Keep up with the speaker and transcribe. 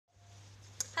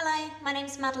Hello, my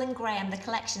name's Madeline Gray. I'm the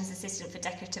Collections Assistant for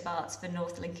Decorative Arts for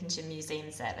North Lincolnshire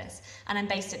Museum Service, and I'm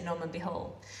based at Normanby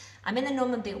Hall. I'm in the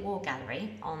Normanby War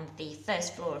Gallery on the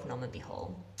first floor of Normanby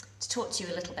Hall to talk to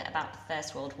you a little bit about the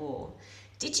First World War.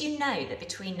 Did you know that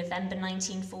between November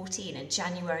 1914 and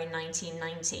January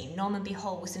 1919, Normanby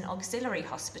Hall was an auxiliary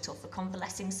hospital for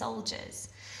convalescing soldiers?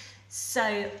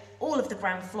 So all of the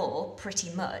ground floor,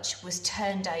 pretty much, was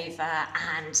turned over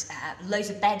and loads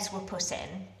of beds were put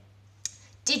in.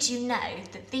 Did you know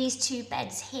that these two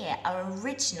beds here are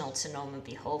original to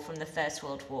Normanby Hall from the First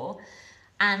World War,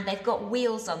 and they've got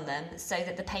wheels on them so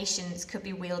that the patients could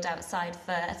be wheeled outside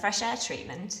for a fresh air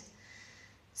treatment?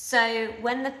 So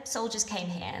when the soldiers came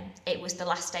here, it was the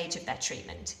last stage of their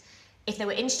treatment. If they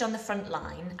were injured on the front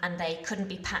line and they couldn't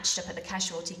be patched up at the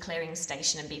casualty clearing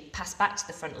station and be passed back to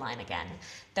the front line again,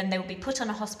 then they would be put on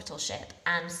a hospital ship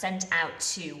and sent out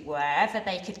to wherever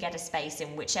they could get a space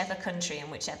in whichever country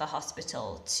and whichever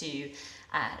hospital to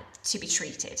be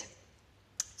treated.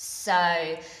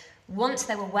 So once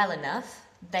they were well enough,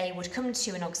 they would come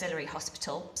to an auxiliary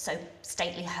hospital. So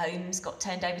stately homes got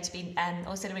turned over to be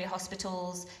auxiliary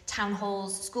hospitals, town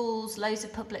halls, schools, loads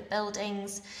of public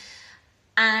buildings.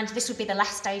 And this would be the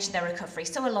last stage of their recovery,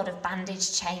 so a lot of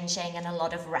bandage changing and a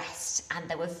lot of rest. And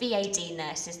there were VAD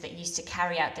nurses that used to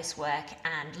carry out this work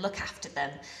and look after them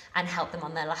and help them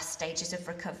on their last stages of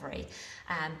recovery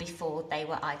before they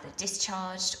were either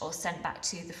discharged or sent back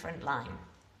to the front line.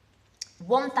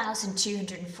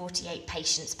 1,248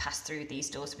 patients passed through these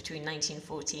doors between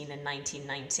 1914 and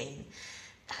 1919.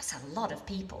 That's a lot of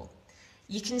people.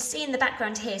 You can see in the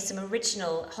background here some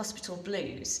original hospital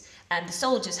blues, and the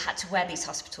soldiers had to wear these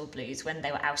hospital blues when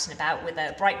they were out and about with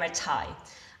a bright red tie,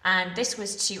 and this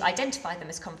was to identify them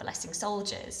as convalescing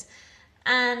soldiers.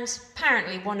 And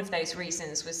apparently one of those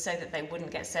reasons was so that they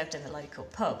wouldn't get served in the local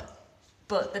pub.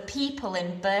 But the people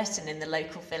in Burton, in the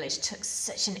local village, took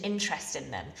such an interest in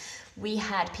them. We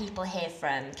had people here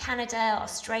from Canada,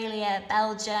 Australia,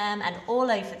 Belgium, and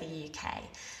all over the UK.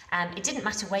 It didn't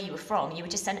matter where you were from, you were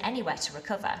just sent anywhere to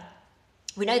recover.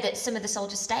 We know that some of the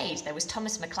soldiers stayed. There was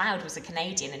Thomas MacLeod, was a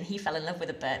Canadian, and he fell in love with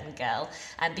a Burton girl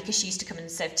because she used to come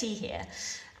and serve tea here.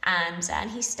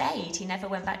 And he stayed, he never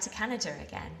went back to Canada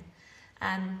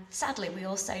again. Sadly, we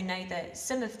also know that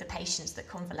some of the patients that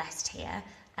convalesced here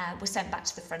were sent back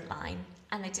to the front line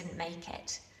and they didn't make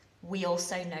it. We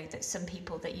also know that some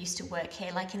people that used to work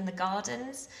here, like in the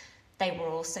gardens, they were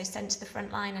also sent to the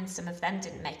front line, and some of them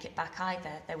didn't make it back either.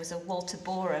 There was a Walter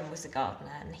Boreham was a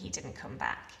gardener, and he didn't come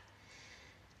back.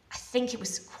 I think it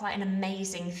was quite an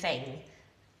amazing thing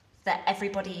that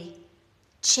everybody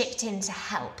chipped in to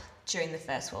help during the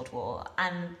First World War,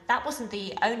 and that wasn't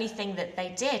the only thing that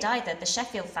they did either. The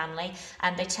Sheffield family,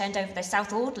 and they turned over their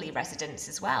South Audley residence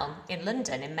as well in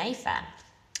London, in Mayfair.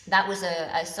 That was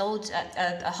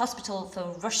a hospital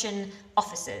for Russian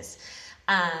officers.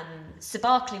 Sir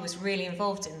Berkeley was really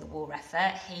involved in the war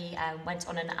effort. He went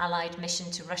on an Allied mission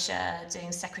to Russia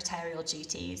doing secretarial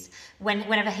duties.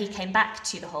 Whenever he came back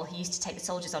to the hall, he used to take the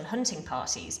soldiers on hunting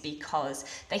parties because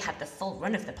they had the full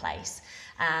run of the place.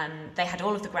 They had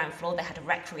all of the ground floor. They had a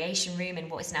recreation room in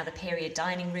what is now the period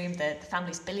dining room. The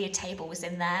family's billiard table was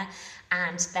in there,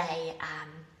 and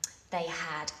they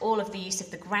had all of the use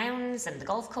of the grounds and the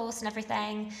golf course and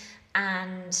everything.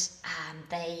 And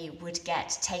they would get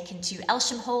taken to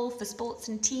Elsham Hall for sports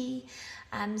and tea.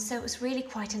 So it was really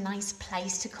quite a nice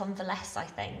place to convalesce, I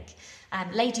think.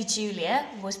 Lady Julia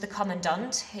was the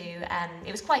commandant, who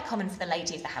it was quite common for the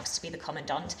lady of the house to be the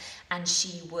commandant, and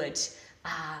she would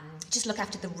just look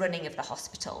after the running of the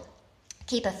hospital,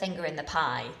 keep her finger in the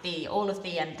pie. All of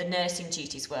the nursing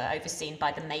duties were overseen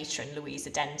by the matron, Louisa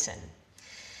Denton.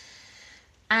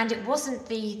 And it wasn't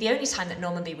the only time that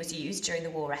Normanby was used during the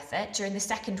war effort. During the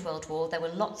Second World War, there were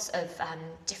lots of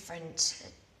different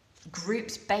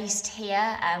groups based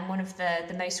here. One of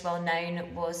the most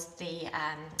well-known was the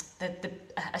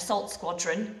assault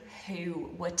squadron, who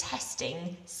were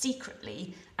testing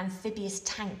secretly amphibious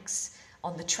tanks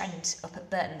on the Trent up at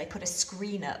Burton. They put a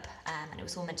screen up, and it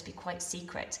was all meant to be quite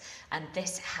secret. And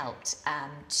this helped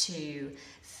to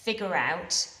figure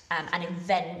out and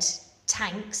invent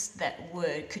tanks that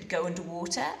could go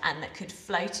underwater and that could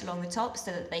float along the top so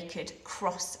that they could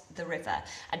cross the river,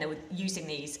 and they were using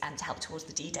these to help towards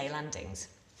the D-Day landings.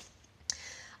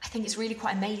 I think it's really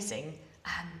quite amazing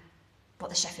what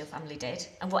the Sheffield family did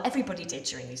and what everybody did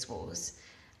during these wars,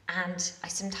 and I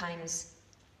sometimes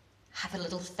have a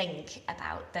little think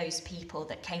about those people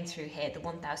that came through here, the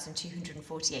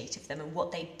 1,248 of them, and what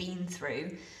they'd been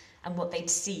through and what they'd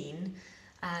seen.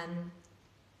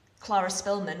 Clara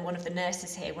Spillman, one of the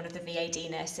nurses here, one of the VAD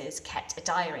nurses, kept a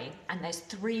diary, and there's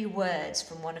 3 words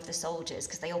from one of the soldiers,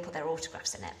 because they all put their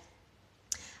autographs in it.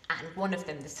 And one of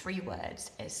them, the 3 words,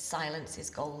 is "silence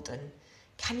is golden."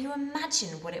 Can you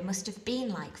imagine what it must have been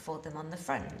like for them on the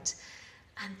front?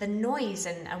 And the noise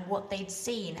and what they'd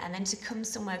seen, and then to come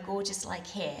somewhere gorgeous like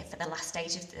here for the last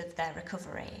stage of their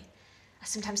recovery. I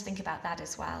sometimes think about that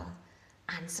as well.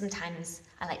 And sometimes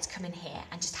I like to come in here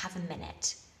and just have a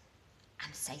minute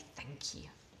and say thank you.